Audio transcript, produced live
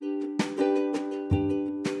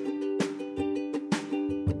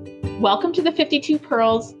Welcome to the 52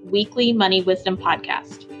 Pearls Weekly Money Wisdom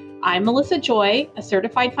Podcast. I'm Melissa Joy, a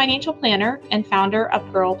certified financial planner and founder of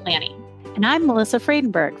Pearl Planning. And I'm Melissa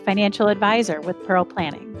Friedenberg, financial advisor with Pearl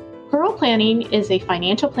Planning. Pearl Planning is a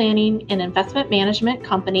financial planning and investment management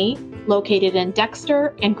company located in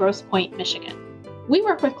Dexter and Grosse Pointe, Michigan. We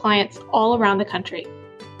work with clients all around the country.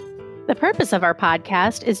 The purpose of our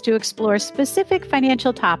podcast is to explore specific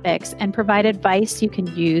financial topics and provide advice you can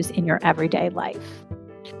use in your everyday life.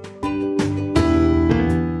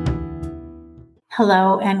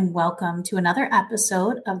 Hello and welcome to another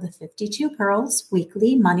episode of the 52 Pearls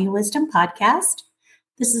Weekly Money Wisdom Podcast.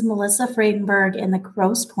 This is Melissa Friedenberg in the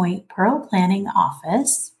Grosse Pointe Pearl Planning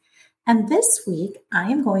office. And this week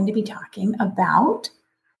I am going to be talking about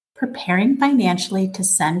preparing financially to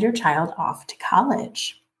send your child off to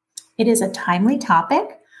college. It is a timely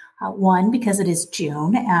topic, one, because it is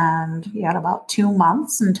June and you got about 2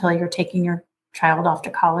 months until you're taking your child off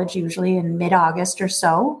to college, usually in mid-August or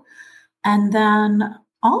so. And then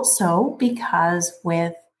also because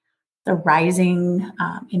with the rising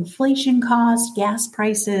inflation costs, gas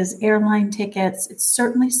prices, airline tickets, it's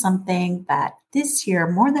certainly something that this year,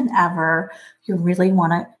 more than ever, you really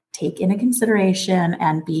want to take into consideration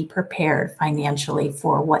and be prepared financially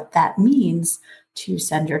for what that means to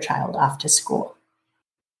send your child off to school.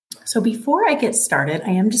 So before I get started,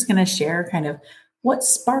 I am just going to share kind of what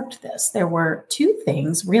sparked this. There were two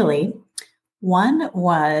things, really. One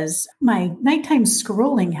was my nighttime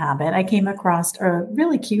scrolling habit. I came across a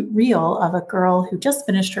really cute reel of a girl who just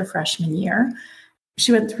finished her freshman year.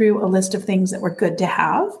 She went through a list of things that were good to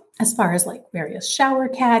have, as far as like various shower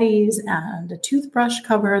caddies and a toothbrush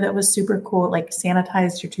cover that was super cool, like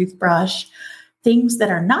sanitized your toothbrush. Things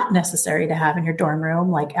that are not necessary to have in your dorm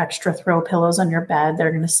room, like extra throw pillows on your bed that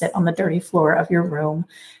are going to sit on the dirty floor of your room.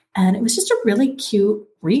 And it was just a really cute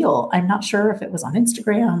reel. I'm not sure if it was on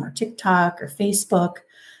Instagram or TikTok or Facebook.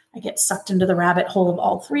 I get sucked into the rabbit hole of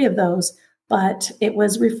all three of those, but it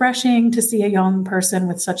was refreshing to see a young person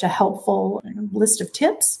with such a helpful list of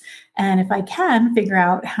tips. And if I can figure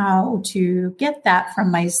out how to get that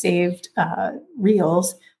from my saved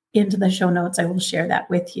reels into the show notes, I will share that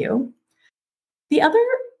with you. The other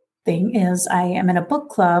thing is I am in a book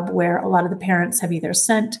club where a lot of the parents have either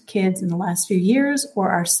sent kids in the last few years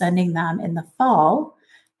or are sending them in the fall.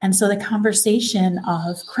 And so the conversation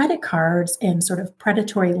of credit cards and sort of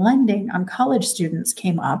predatory lending on college students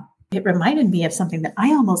came up. It reminded me of something that I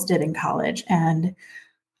almost did in college and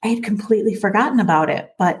I had completely forgotten about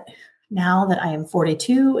it. But now that I am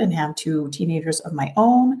 42 and have 2 teenagers of my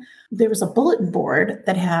own, there was a bulletin board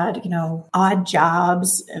that had, odd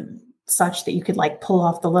jobs and such that you could like pull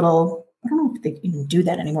off the little, I don't know if they even do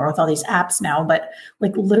that anymore with all these apps now, but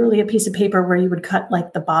like literally a piece of paper where you would cut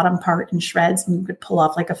like the bottom part in shreds and you could pull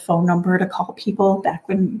off like a phone number to call people back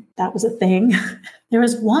when that was a thing. There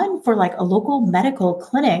was one for like a local medical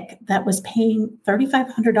clinic that was paying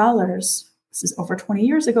 $3,500. This is over 20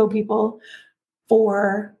 years ago, people,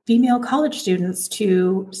 for female college students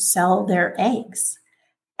to sell their eggs.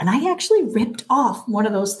 And I actually ripped off one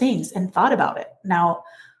of those things and thought about it. Now,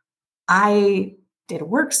 I did a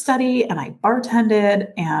work study and I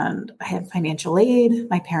bartended and I had financial aid.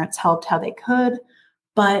 My parents helped how they could,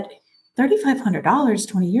 but $3,500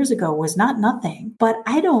 20 years ago was not nothing. But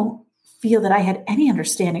I don't feel that I had any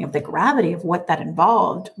understanding of the gravity of what that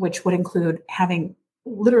involved, which would include having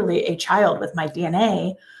literally a child with my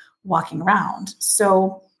DNA walking around.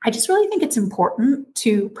 So I just really think it's important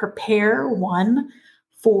to prepare, one,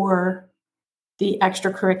 for the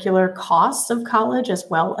extracurricular costs of college, as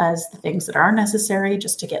well as the things that are necessary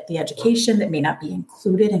just to get the education that may not be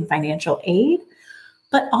included in financial aid,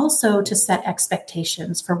 but also to set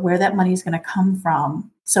expectations for where that money is going to come from.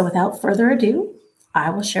 So without further ado, I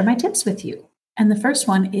will share my tips with you. And the first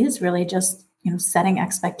one is really just, setting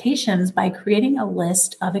expectations by creating a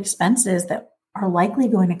list of expenses that are likely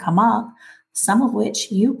going to come up, some of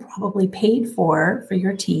which you probably paid for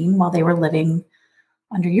your teen while they were living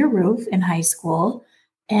under your roof in high school,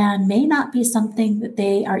 and may not be something that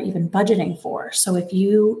they are even budgeting for. So if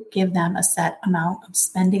you give them a set amount of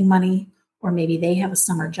spending money, or maybe they have a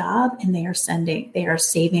summer job and they are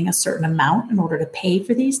saving a certain amount in order to pay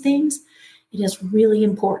for these things, it is really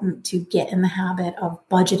important to get in the habit of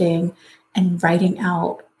budgeting and writing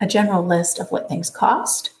out a general list of what things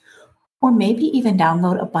cost, or maybe even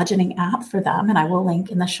download a budgeting app for them. And I will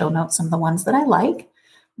link in the show notes some of the ones that I like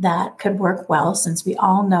that could work well, since we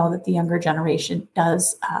all know that the younger generation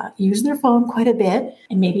does use their phone quite a bit,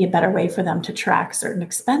 and maybe a better way for them to track certain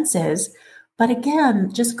expenses. But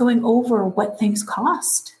again, just going over what things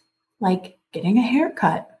cost, like getting a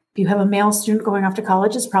haircut, If you have a male student going off to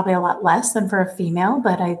college, it's probably a lot less than for a female.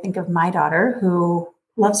 But I think of my daughter who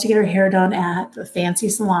loves to get her hair done at a fancy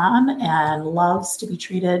salon and loves to be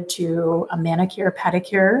treated to a manicure,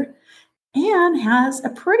 pedicure, and has a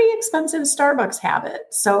pretty expensive Starbucks habit.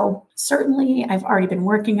 So certainly I've already been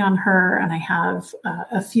working on her, and I have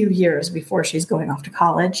a few years before she's going off to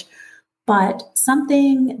college. But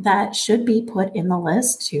something that should be put in the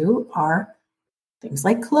list too are things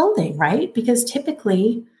like clothing, right? Because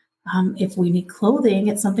typically, if we need clothing,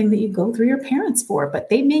 it's something that you go through your parents for, but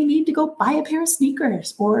they may need to go buy a pair of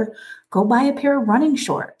sneakers or go buy a pair of running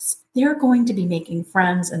shorts. They're going to be making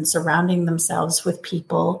friends and surrounding themselves with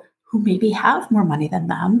people who maybe have more money than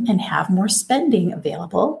them and have more spending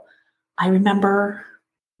available. I remember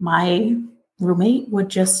my roommate would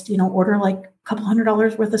just, order like a couple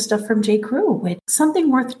 $100 worth of stuff from J. Crew, which is something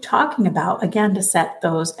worth talking about, again, to set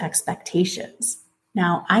those expectations.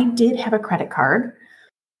 Now, I did have a credit card.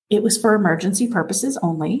 It was for emergency purposes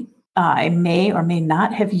only. I may or may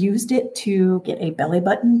not have used it to get a belly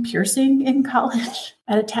button piercing in college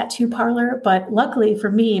at a tattoo parlor. But luckily for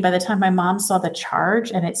me, by the time my mom saw the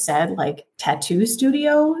charge and it said like tattoo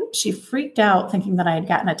studio, she freaked out thinking that I had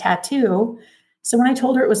gotten a tattoo. So when I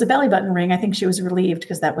told her it was a belly button ring, I think she was relieved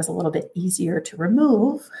because that was a little bit easier to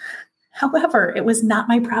remove. However, it was not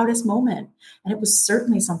my proudest moment. And it was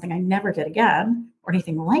certainly something I never did again or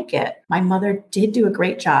anything like it. My mother did do a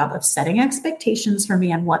great job of setting expectations for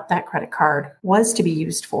me on what that credit card was to be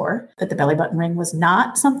used for, that the belly button ring was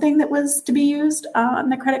not something that was to be used on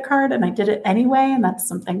the credit card. And I did it anyway. And that's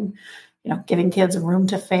something, giving kids room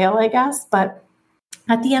to fail, I guess. But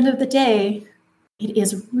at the end of the day, it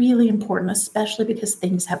is really important, especially because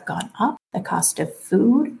things have gone up. The cost of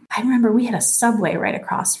food. I remember we had a Subway right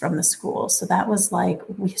across from the school. So that was like,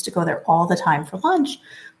 we used to go there all the time for lunch.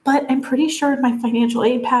 But I'm pretty sure in my financial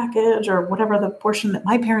aid package or whatever the portion that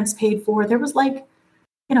my parents paid for, there was like,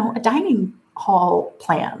 a dining hall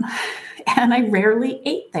plan. And I rarely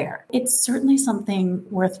ate there. It's certainly something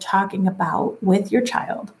worth talking about with your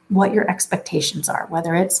child, what your expectations are,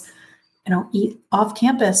 whether it's eat off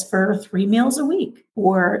campus for 3 meals a week,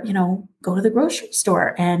 or, go to the grocery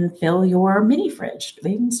store and fill your mini fridge. Do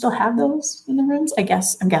they even still have those in the rooms?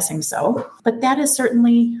 I'm guessing so. But that is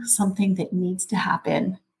certainly something that needs to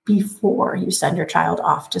happen before you send your child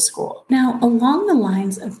off to school. Now, along the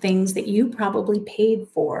lines of things that you probably paid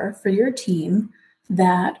for your team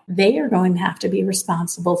that they are going to have to be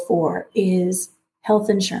responsible for is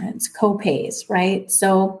health insurance, co-pays, right?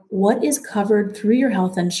 So what is covered through your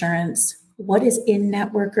health insurance? What is in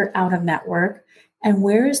network or out of network? And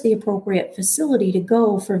where is the appropriate facility to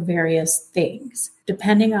go for various things?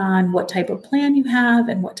 Depending on what type of plan you have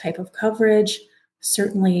and what type of coverage,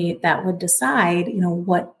 certainly that would decide,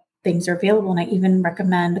 what things are available. And I even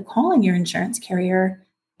recommend calling your insurance carrier,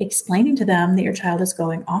 explaining to them that your child is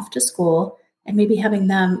going off to school, and maybe having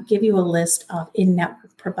them give you a list of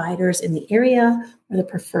in-network providers in the area, or the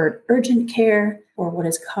preferred urgent care, or what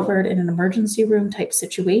is covered in an emergency room type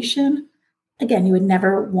situation. Again, you would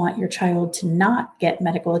never want your child to not get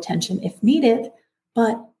medical attention if needed,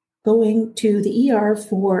 but going to the ER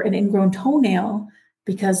for an ingrown toenail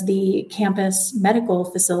because the campus medical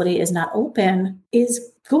facility is not open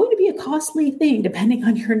is going to be a costly thing depending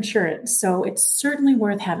on your insurance. So it's certainly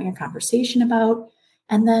worth having a conversation about.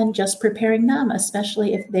 And then just preparing them,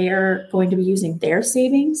 especially if they're going to be using their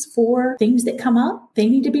savings for things that come up. They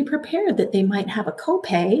need to be prepared that they might have a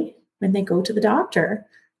copay when they go to the doctor,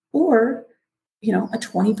 or, a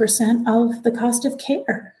 20% of the cost of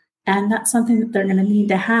care. And that's something that they're going to need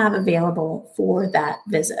to have available for that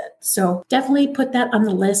visit. So definitely put that on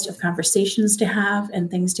the list of conversations to have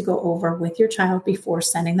and things to go over with your child before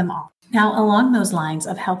sending them off. Now, along those lines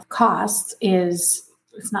of health costs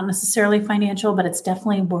it's not necessarily financial, but it's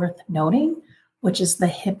definitely worth noting, which is the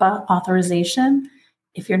HIPAA authorization.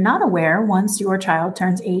 If you're not aware, once your child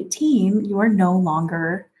turns 18, you are no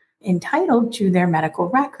longer entitled to their medical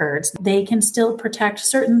records. They can still protect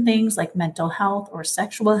certain things like mental health or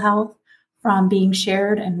sexual health from being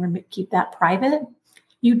shared and keep that private.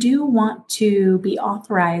 You do want to be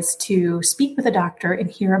authorized to speak with a doctor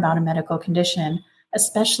and hear about a medical condition,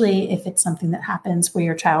 especially if it's something that happens where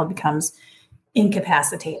your child becomes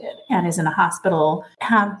incapacitated and is in a hospital.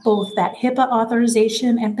 Have both that HIPAA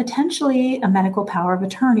authorization and potentially a medical power of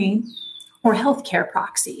attorney or healthcare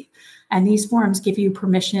proxy. And these forms give you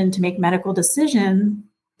permission to make medical decisions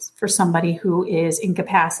for somebody who is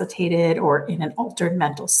incapacitated or in an altered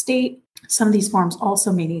mental state. Some of these forms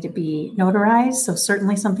also may need to be notarized, so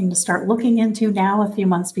certainly something to start looking into now a few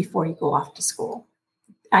months before you go off to school.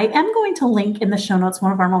 I am going to link in the show notes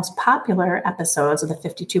one of our most popular episodes of the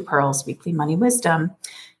 52 Pearls Weekly Money Wisdom.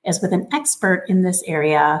 is with an expert in this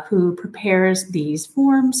area who prepares these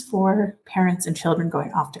forms for parents and children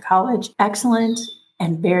going off to college. Excellent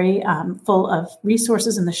and very full of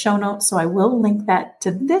resources in the show notes. So I will link that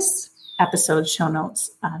to this episode's show notes.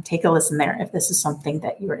 Take a listen there if this is something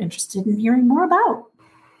that you're interested in hearing more about.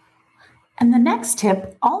 And the next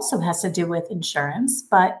tip also has to do with insurance,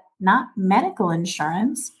 but not medical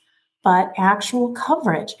insurance, but actual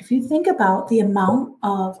coverage. If you think about the amount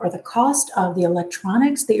of or the cost of the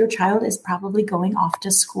electronics that your child is probably going off to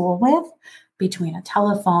school with, between a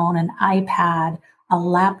telephone, an iPad, a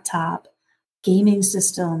laptop, gaming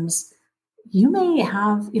systems, you may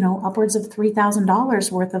have, upwards of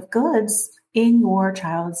 $3,000 worth of goods in your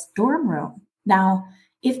child's dorm room. Now,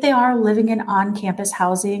 if they are living in on-campus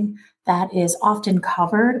housing, that is often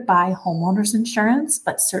covered by homeowners insurance,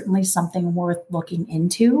 but certainly something worth looking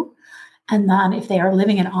into. And then if they are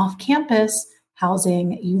living in off-campus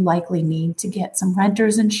housing, you likely need to get some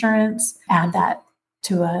renters insurance, add that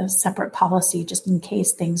to a separate policy just in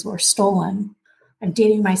case things were stolen. I'm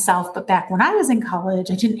dating myself, but back when I was in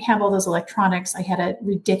college, I didn't have all those electronics. I had a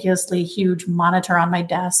ridiculously huge monitor on my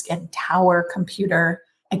desk and tower computer.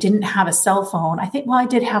 I didn't have a cell phone. I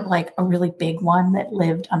did have like a really big one that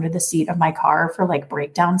lived under the seat of my car for like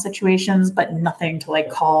breakdown situations, but nothing to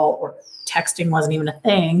like call, or texting wasn't even a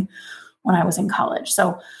thing when I was in college.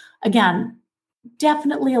 So again,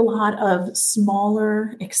 definitely a lot of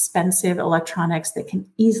smaller, expensive electronics that can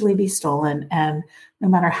easily be stolen. And no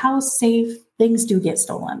matter how safe, things do get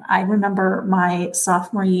stolen. I remember my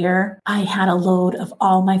sophomore year, I had a load of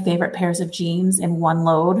all my favorite pairs of jeans in one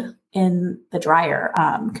load in the dryer,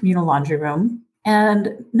 communal laundry room.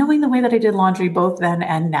 And knowing the way that I did laundry both then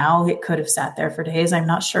and now, it could have sat there for days. I'm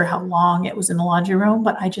not sure how long it was in the laundry room,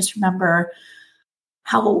 but I just remember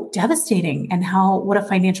how devastating and what a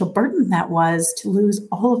financial burden that was to lose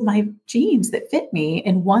all of my jeans that fit me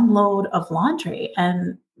in one load of laundry.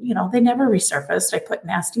 And, they never resurfaced. I put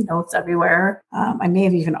nasty notes everywhere. I may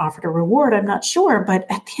have even offered a reward. I'm not sure. But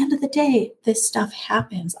at the end of the day, this stuff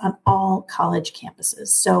happens on all college campuses.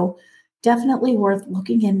 So definitely worth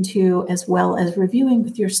looking into, as well as reviewing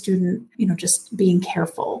with your student, just being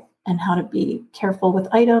careful and how to be careful with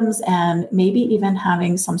items, and maybe even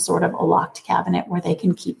having some sort of a locked cabinet where they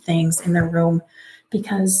can keep things in their room,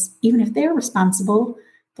 because even if they're responsible,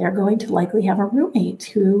 they're going to likely have a roommate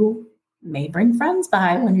who may bring friends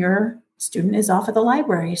by when your student is off at the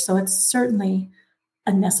library. So it's certainly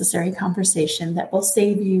a necessary conversation that will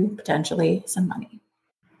save you potentially some money.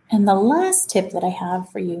 And the last tip that I have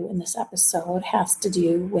for you in this episode has to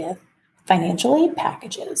do with financial aid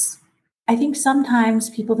packages. I think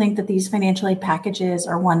sometimes people think that these financial aid packages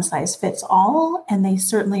are one size fits all, and they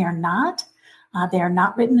certainly are not. They are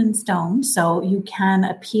not written in stone, so you can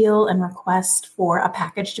appeal and request for a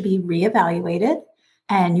package to be reevaluated.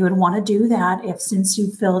 And you would want to do that since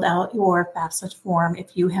you filled out your FAFSA form, if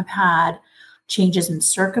you have had changes in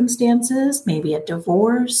circumstances, maybe a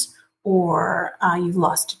divorce, or you've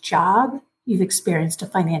lost a job, you've experienced a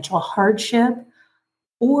financial hardship,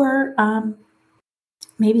 or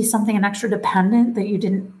maybe an extra dependent that you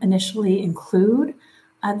didn't initially include.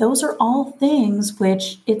 Those are all things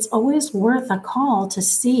which it's always worth a call to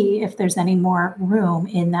see if there's any more room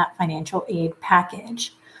in that financial aid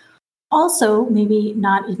package. Also, maybe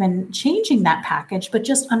not even changing that package, but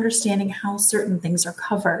just understanding how certain things are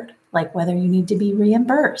covered, like whether you need to be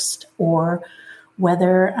reimbursed, or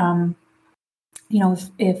whether,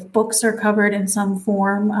 if books are covered in some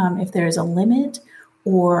form, if there's a limit,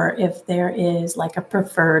 or if there is like a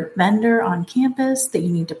preferred vendor on campus that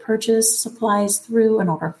you need to purchase supplies through in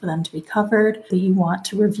order for them to be covered, that you want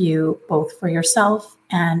to review both for yourself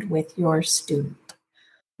and with your student.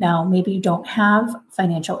 Now, maybe you don't have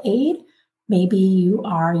financial aid. Maybe you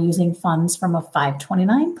are using funds from a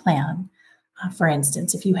 529 plan, for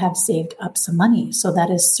instance, if you have saved up some money. So that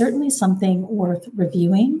is certainly something worth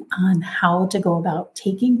reviewing on how to go about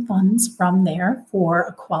taking funds from there for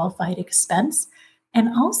a qualified expense, and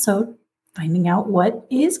also finding out what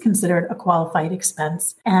is considered a qualified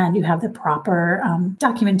expense, and you have the proper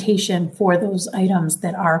documentation for those items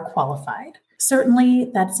that are qualified.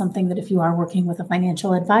 Certainly, that's something that if you are working with a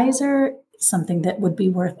financial advisor, something that would be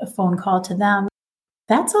worth a phone call to them.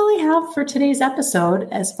 That's all I have for today's episode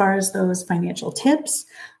as far as those financial tips.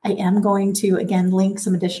 I am going to, again, link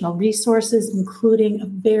some additional resources, including a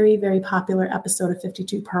very, very popular episode of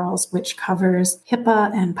 52 Pearls, which covers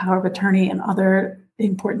HIPAA and power of attorney and other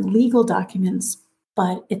important legal documents.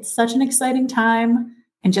 But it's such an exciting time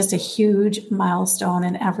and just a huge milestone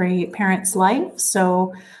in every parent's life.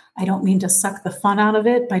 So I don't mean to suck the fun out of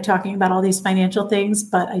it by talking about all these financial things,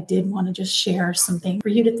 but I did want to just share something for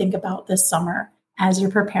you to think about this summer as you're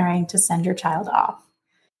preparing to send your child off.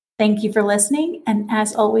 Thank you for listening. And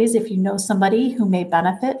as always, if you know somebody who may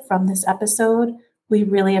benefit from this episode, we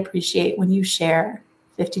really appreciate when you share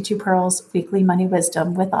 52 Pearls Weekly Money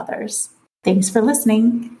Wisdom with others. Thanks for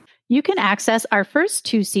listening. You can access our first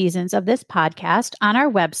 2 seasons of this podcast on our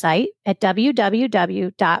website at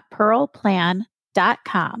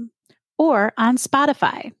www.pearlplan.com or on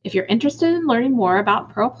Spotify. If you're interested in learning more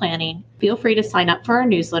about Pearl Planning, feel free to sign up for our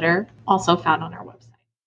newsletter, also found on our website.